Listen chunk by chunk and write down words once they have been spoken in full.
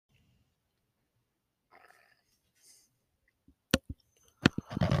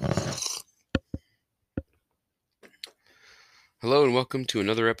Hello and welcome to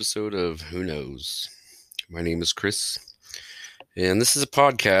another episode of Who Knows. My name is Chris, and this is a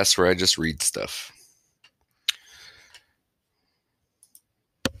podcast where I just read stuff.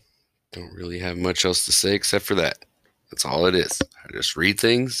 Don't really have much else to say except for that. That's all it is. I just read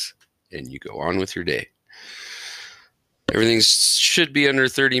things, and you go on with your day. Everything should be under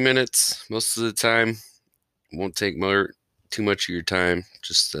 30 minutes most of the time. Won't take too much of your time.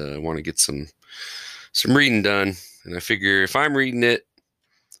 Just want to get some reading done, and I figure if I'm reading it,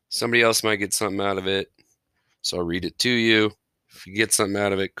 somebody else might get something out of it. So I'll read it to you. If you get something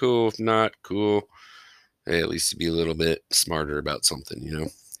out of it, cool. If not, cool. Hey, at least to be a little bit smarter about something, you know.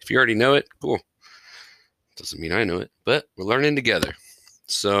 If you already know it, cool. Doesn't mean I know it, but we're learning together.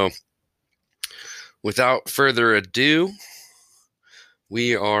 So without further ado,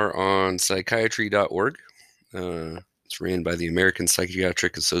 we are on psychiatry.org. It's ran by the American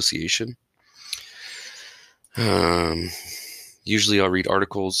Psychiatric Association. Usually I'll read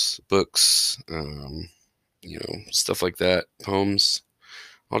articles, books, stuff like that, poems.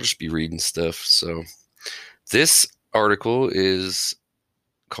 I'll just be reading stuff. So this article is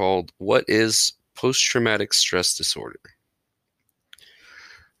called What is Post-Traumatic Stress Disorder?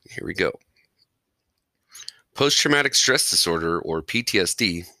 Here we go. Post-traumatic stress disorder, or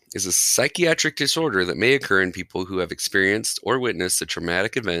PTSD, is a psychiatric disorder that may occur in people who have experienced or witnessed a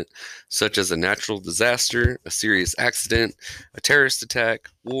traumatic event, such as a natural disaster, a serious accident, a terrorist attack,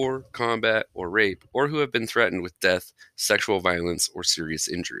 war, combat, or rape, or who have been threatened with death, sexual violence, or serious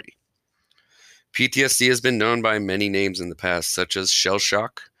injury. PTSD has been known by many names in the past, such as shell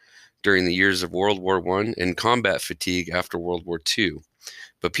shock during the years of World War I and combat fatigue after World War II.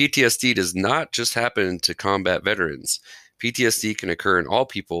 But PTSD does not just happen to combat veterans. PTSD can occur in all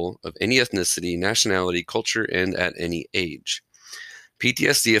people of any ethnicity, nationality, culture, and at any age.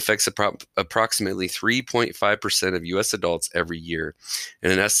 PTSD affects approximately 3.5% of U.S. adults every year,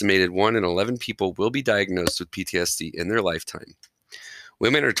 and an estimated 1 in 11 people will be diagnosed with PTSD in their lifetime.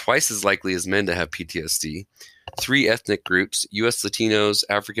 Women are twice as likely as men to have PTSD. 3 ethnic groups, U.S. Latinos,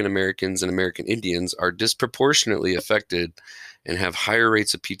 African Americans, and American Indians, are disproportionately affected and have higher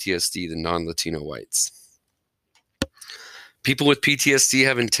rates of PTSD than non-Latino whites. People with PTSD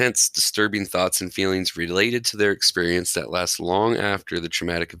have intense, disturbing thoughts and feelings related to their experience that last long after the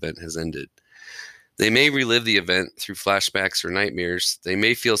traumatic event has ended. They may relive the event through flashbacks or nightmares. They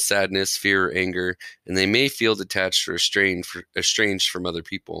may feel sadness, fear, or anger, and they may feel detached or estranged from other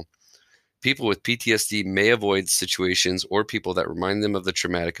people. People with PTSD may avoid situations or people that remind them of the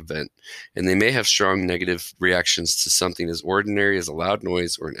traumatic event, and they may have strong negative reactions to something as ordinary as a loud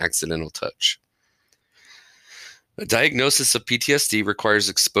noise or an accidental touch. A diagnosis of PTSD requires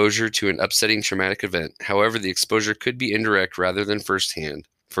exposure to an upsetting traumatic event. However, the exposure could be indirect rather than firsthand.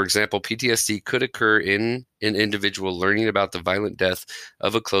 For example, PTSD could occur in an individual learning about the violent death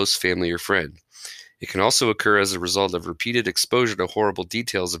of a close family or friend. It can also occur as a result of repeated exposure to horrible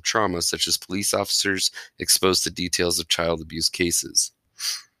details of trauma, such as police officers exposed to details of child abuse cases.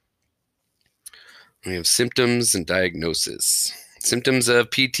 We have symptoms and diagnosis. Symptoms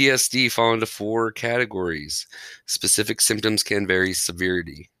of PTSD fall into 4 categories. Specific symptoms can vary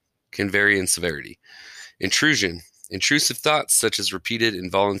in severity. Intrusion. Intrusive thoughts such as repeated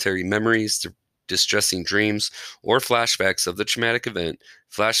involuntary memories, distressing dreams, or flashbacks of the traumatic event.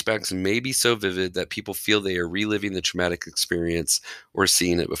 Flashbacks may be so vivid that people feel they are reliving the traumatic experience or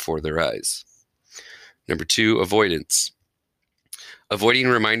seeing it before their eyes. Number 2, avoidance. Avoiding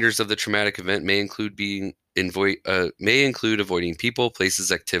reminders of the traumatic event may include avoiding people,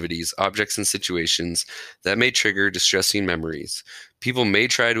 places, activities, objects, and situations that may trigger distressing memories. People may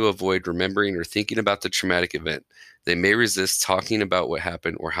try to avoid remembering or thinking about the traumatic event. They may resist talking about what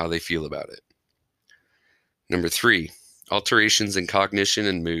happened or how they feel about it. Number 3, alterations in cognition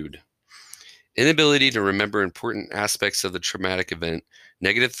and mood. Inability to remember important aspects of the traumatic event,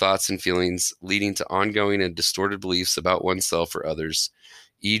 negative thoughts and feelings leading to ongoing and distorted beliefs about oneself or others,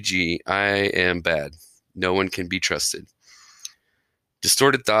 e.g., I am bad, no one can be trusted.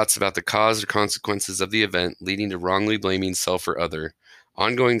 Distorted thoughts about the cause or consequences of the event leading to wrongly blaming self or other,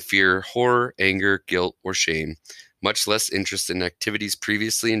 ongoing fear, horror, anger, guilt, or shame, much less interest in activities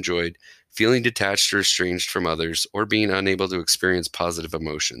previously enjoyed, feeling detached or estranged from others, or being unable to experience positive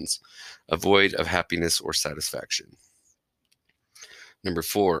emotions, a void of happiness or satisfaction. Number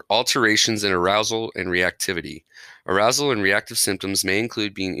 4, alterations in arousal and reactivity. Arousal and reactive symptoms may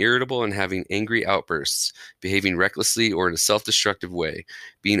include being irritable and having angry outbursts, behaving recklessly or in a self-destructive way,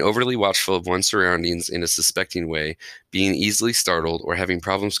 being overly watchful of one's surroundings in a suspecting way, being easily startled, or having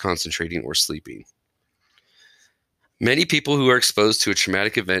problems concentrating or sleeping. Many people who are exposed to a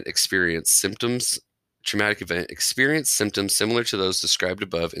traumatic event experience symptoms traumatic event experience symptoms similar to those described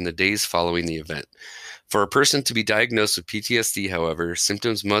above in the days following the event. For a person to be diagnosed with PTSD, however,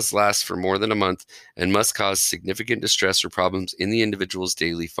 symptoms must last for more than a month and must cause significant distress or problems in the individual's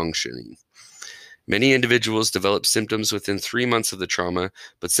daily functioning. Many individuals develop symptoms within 3 months of the trauma,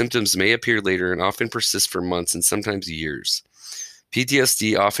 but symptoms may appear later and often persist for months and sometimes years.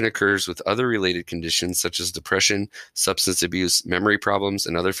 PTSD often occurs with other related conditions such as depression, substance abuse, memory problems,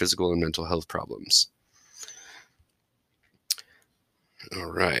 and other physical and mental health problems.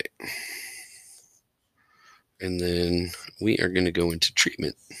 All right. And then we are going to go into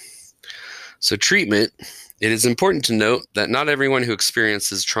treatment. So treatment, it is important to note that not everyone who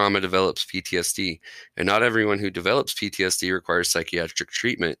experiences trauma develops PTSD, and not everyone who develops PTSD requires psychiatric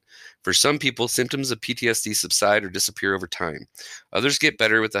treatment. For some people, symptoms of PTSD subside or disappear over time. Others get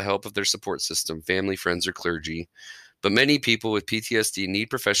better with the help of their support system, family, friends, or clergy. But many people with PTSD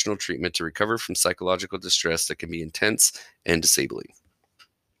need professional treatment to recover from psychological distress that can be intense and disabling.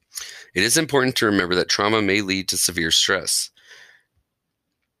 It is important to remember that trauma may lead to severe distress.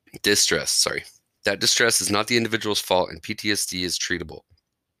 That distress is not the individual's fault, and PTSD is treatable.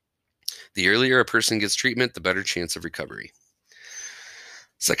 The earlier a person gets treatment, the better chance of recovery.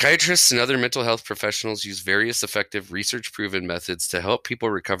 Psychiatrists and other mental health professionals use various effective research-proven methods to help people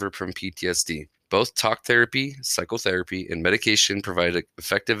recover from PTSD. Both talk therapy, psychotherapy, and medication provide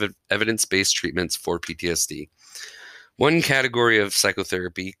effective evidence-based treatments for PTSD. One category of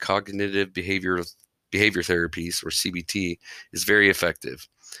psychotherapy, cognitive behavior therapies, or CBT, is very effective.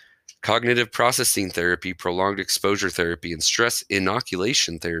 Cognitive processing therapy, prolonged exposure therapy, and stress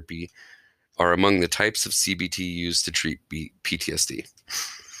inoculation therapy are among the types of CBT used to treat PTSD.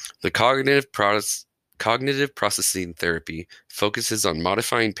 The cognitive processing therapy focuses on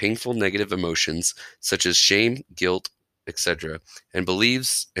modifying painful negative emotions such as shame, guilt, etc., and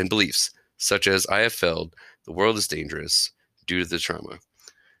beliefs such as I have failed, the world is dangerous due to the trauma.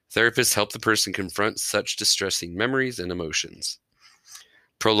 Therapists help the person confront such distressing memories and emotions.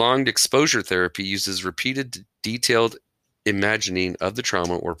 Prolonged exposure therapy uses repeated, detailed imagining of the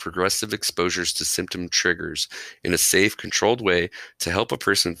trauma or progressive exposures to symptom triggers in a safe, controlled way to help a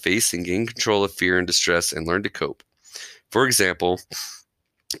person face and gain control of fear and distress and learn to cope. For example,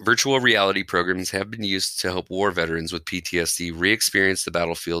 virtual reality programs have been used to help war veterans with PTSD re-experience the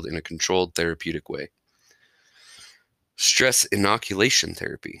battlefield in a controlled, therapeutic way. Stress inoculation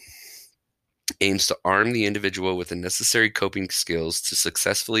therapy aims to arm the individual with the necessary coping skills to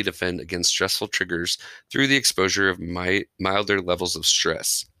successfully defend against stressful triggers through the exposure of milder levels of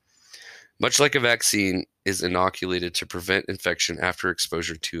stress. Much like a vaccine is inoculated to prevent infection after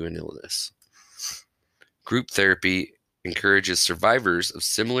exposure to an illness. Group therapy encourages survivors of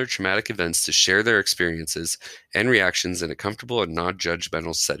similar traumatic events to share their experiences and reactions in a comfortable and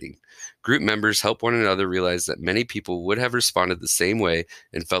non-judgmental setting. Group members help one another realize that many people would have responded the same way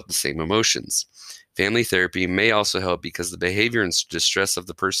and felt the same emotions. Family therapy may also help because the behavior and distress of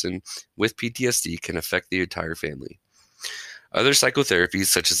the person with PTSD can affect the entire family. Other psychotherapies,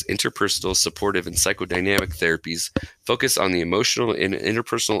 such as interpersonal, supportive, and psychodynamic therapies, focus on the emotional and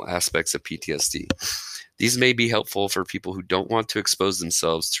interpersonal aspects of PTSD. These may be helpful for people who don't want to expose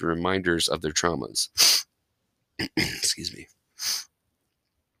themselves to reminders of their traumas. Excuse me.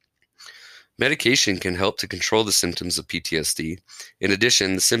 Medication can help to control the symptoms of PTSD. In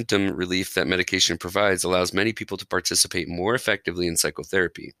addition, the symptom relief that medication provides allows many people to participate more effectively in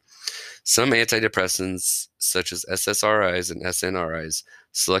psychotherapy. Some antidepressants, such as SSRIs and SNRIs,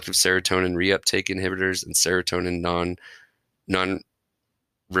 selective serotonin reuptake inhibitors, and serotonin norepinephrine,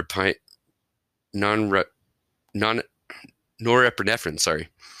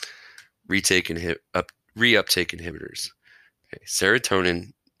 reuptake inhibitors. Okay.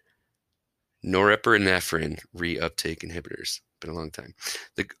 Serotonin norepinephrine reuptake inhibitors. Been a long time.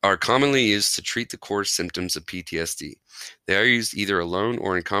 Are commonly used to treat the core symptoms of PTSD. They are used either alone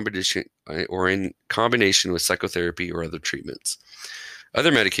or in combination with psychotherapy or other treatments.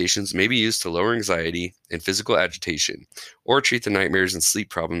 Other medications may be used to lower anxiety and physical agitation, or treat the nightmares and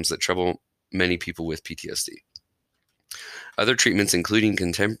sleep problems that trouble many people with PTSD. Other treatments, including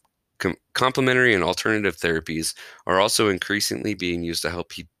complementary and alternative therapies, are also increasingly being used to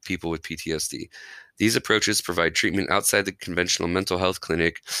help people with PTSD. These approaches provide treatment outside the conventional mental health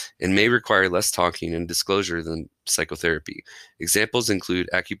clinic and may require less talking and disclosure than psychotherapy. Examples include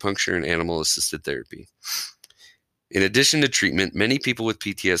acupuncture and animal-assisted therapy. In addition to treatment, many people with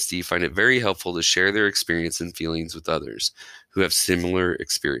PTSD find it very helpful to share their experience and feelings with others who have similar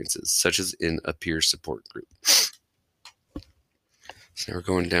experiences, such as in a peer support group. So now we're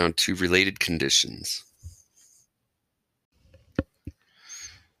going down to related conditions.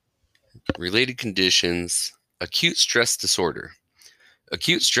 Related conditions. Acute stress disorder.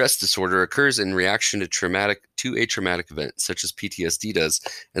 Acute stress disorder occurs in reaction to a traumatic event, such as PTSD does,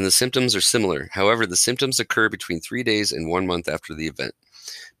 and the symptoms are similar. However, the symptoms occur between 3 days and 1 month after the event.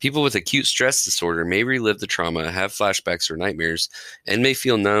 People with acute stress disorder may relive the trauma, have flashbacks or nightmares, and may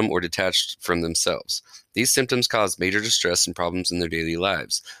feel numb or detached from themselves. These symptoms cause major distress and problems in their daily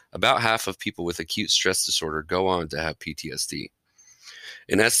lives. About half of people with acute stress disorder go on to have PTSD.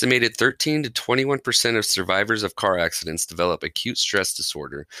 An estimated 13 to 21% of survivors of car accidents develop acute stress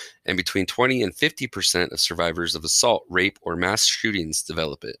disorder, and between 20 and 50% of survivors of assault, rape, or mass shootings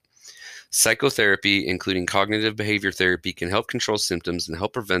develop it. Psychotherapy, including cognitive behavior therapy, can help control symptoms and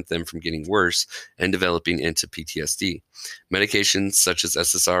help prevent them from getting worse and developing into PTSD. Medications such as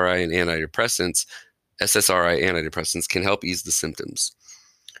SSRI antidepressants can help ease the symptoms.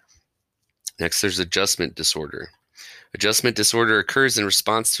 Next, there's adjustment disorder. Adjustment disorder occurs in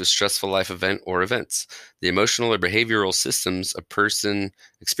response to a stressful life event or events. The emotional or behavioral systems a person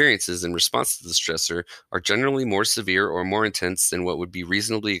experiences in response to the stressor are generally more severe or more intense than what would be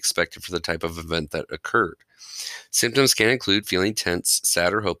reasonably expected for the type of event that occurred. Symptoms can include feeling tense,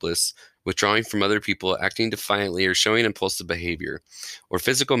 sad, or hopeless, withdrawing from other people, acting defiantly, or showing impulsive behavior, or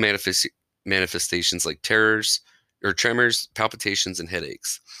physical manifestations like tremors, palpitations, and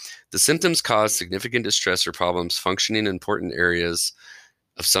headaches. The symptoms cause significant distress or problems functioning in important areas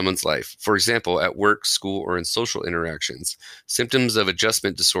of someone's life. For example, at work, school, or in social interactions. Symptoms of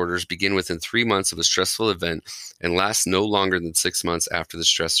adjustment disorders begin within 3 months of a stressful event and last no longer than 6 months after the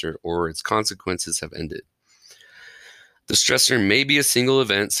stressor or its consequences have ended. The stressor may be a single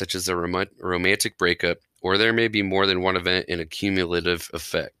event, such as a romantic breakup, or there may be more than one event in a cumulative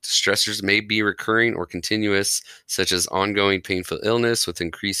effect. Stressors may be recurring or continuous, such as ongoing painful illness with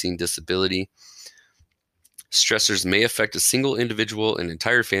increasing disability. Stressors may affect a single individual, an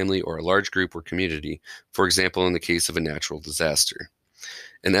entire family, or a large group or community, for example, in the case of a natural disaster.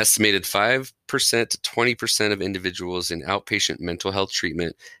 An estimated 5% to 20% of individuals in outpatient mental health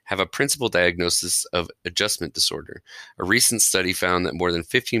treatment have a principal diagnosis of adjustment disorder. A recent study found that more than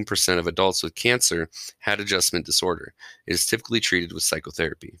 15% of adults with cancer had adjustment disorder. It is typically treated with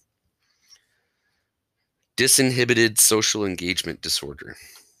psychotherapy. Disinhibited social engagement disorder.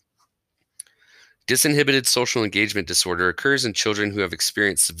 Disinhibited social engagement disorder occurs in children who have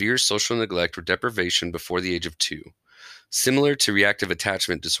experienced severe social neglect or deprivation before the age of 2. Similar to reactive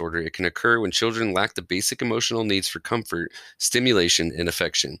attachment disorder, it can occur when children lack the basic emotional needs for comfort, stimulation, and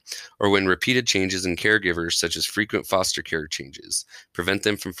affection, or when repeated changes in caregivers, such as frequent foster care changes, prevent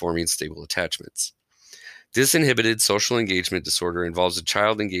them from forming stable attachments. Disinhibited social engagement disorder involves a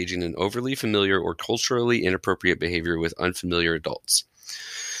child engaging in overly familiar or culturally inappropriate behavior with unfamiliar adults.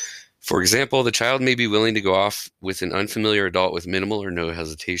 For example, the child may be willing to go off with an unfamiliar adult with minimal or no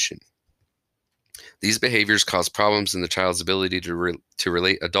hesitation. These behaviors cause problems in the child's ability to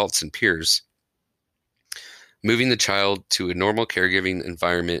relate adults and peers. Moving the child to a normal caregiving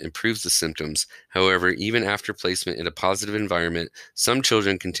environment improves the symptoms. However, even after placement in a positive environment, some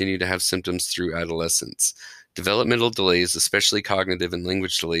children continue to have symptoms through adolescence. Developmental delays, especially cognitive and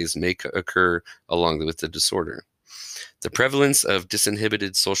language delays, may occur along with the disorder. The prevalence of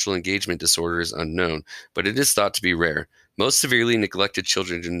disinhibited social engagement disorder is unknown, but it is thought to be rare. Most severely neglected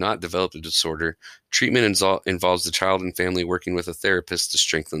children do not develop the disorder. Treatment involves the child and family working with a therapist to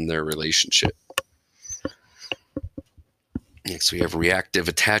strengthen their relationship. Next, we have reactive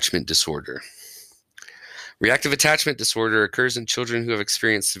attachment disorder. Reactive attachment disorder occurs in children who have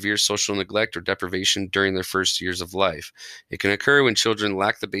experienced severe social neglect or deprivation during their first years of life. It can occur when children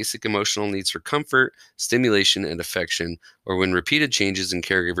lack the basic emotional needs for comfort, stimulation, and affection, or when repeated changes in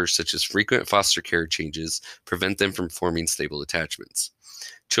caregivers, such as frequent foster care changes, prevent them from forming stable attachments.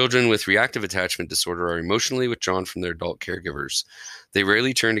 Children with reactive attachment disorder are emotionally withdrawn from their adult caregivers. They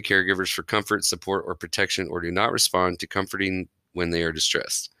rarely turn to caregivers for comfort, support, or protection, or do not respond to comforting when they are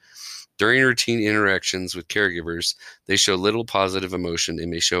distressed. During routine interactions with caregivers, they show little positive emotion and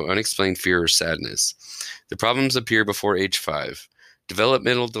may show unexplained fear or sadness. The problems appear before age 5.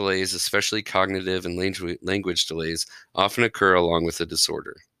 Developmental delays, especially cognitive and language delays, often occur along with the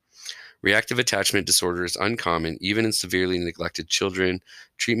disorder. Reactive attachment disorder is uncommon, even in severely neglected children.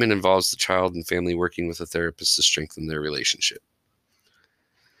 Treatment involves the child and family working with a therapist to strengthen their relationship.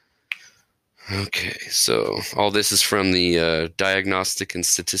 Okay, so all this is from the Diagnostic and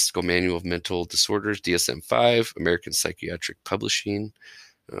Statistical Manual of Mental Disorders, DSM-5, American Psychiatric Publishing,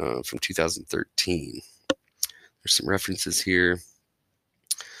 from 2013. There's some references here.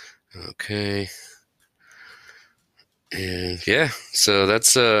 Okay. And yeah, so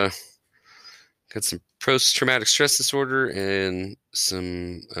that's got some post-traumatic stress disorder and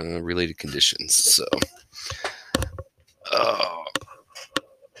some related conditions. So,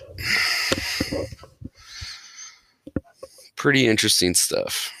 pretty interesting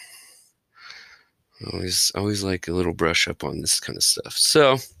stuff. Always like a little brush up on this kind of stuff.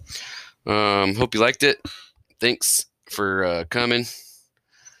 So, hope you liked it. Thanks for coming.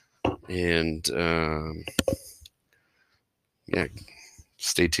 And yeah,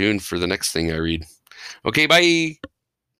 stay tuned for the next thing I read. Okay, bye.